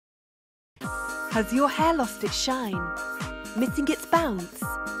Has your hair lost its shine? Missing its bounce?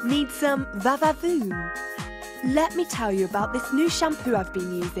 Need some va-va-voom? Let me tell you about this new shampoo I've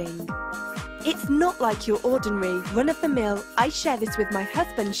been using. It's not like your ordinary, run-of-the-mill, I share this with my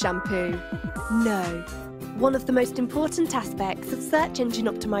husband shampoo. No. One of the most important aspects of search engine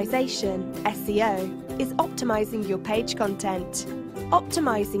optimization, SEO, is optimizing your page content.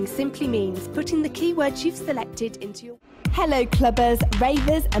 Optimizing simply means putting the keywords you've selected into your... Hello clubbers,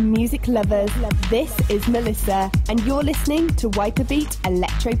 ravers and music lovers. This is Melissa and you're listening to Wiper Beat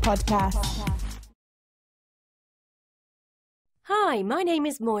Electro Podcast. Hi, my name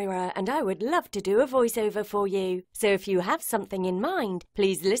is Moira and I would love to do a voiceover for you. So if you have something in mind,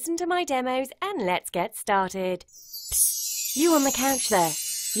 please listen to my demos and let's get started. Psst, you on the couch there.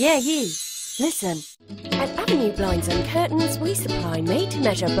 Yeah, you. Listen. At Avenue Blinds and Curtains, we supply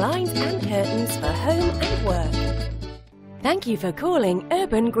made-to-measure blinds and curtains for home and work. Thank you for calling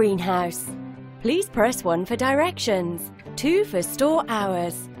Urban Greenhouse. Please press 1 for directions, 2 for store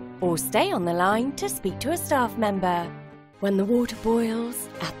hours, or stay on the line to speak to a staff member. When the water boils,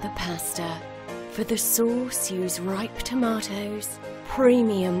 add the pasta. For the sauce, use ripe tomatoes,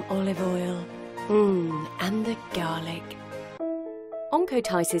 premium olive oil, and the garlic.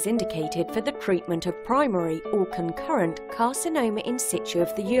 Oncotype is indicated for the treatment of primary or concurrent carcinoma in situ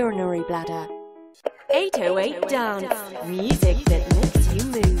of the urinary bladder. 808 Dance, music that makes you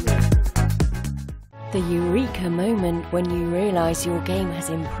move. The eureka moment when you realise your game has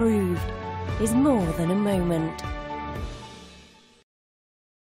improved is more than a moment.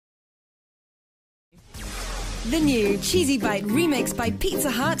 The new Cheesy Bite Remix by Pizza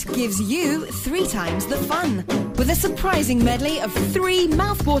Hut gives you 3 times the fun. With a surprising medley of 3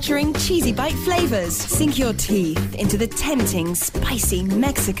 mouth-watering Cheesy Bite flavours. Sink your teeth into the tempting, spicy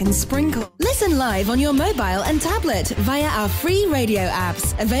Mexican sprinkle. Listen live on your mobile and tablet via our free radio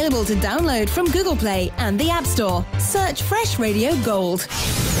apps, available to download from Google Play and the App Store. Search Fresh Radio Gold.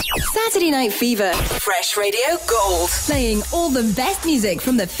 Saturday Night Fever, Fresh Radio Gold. Playing all the best music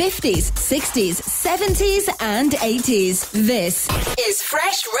from the 50s, 60s, 70s and 80s. This is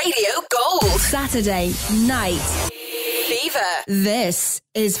Fresh Radio Gold. Saturday Night Fever. This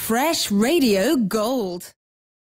is Fresh Radio Gold.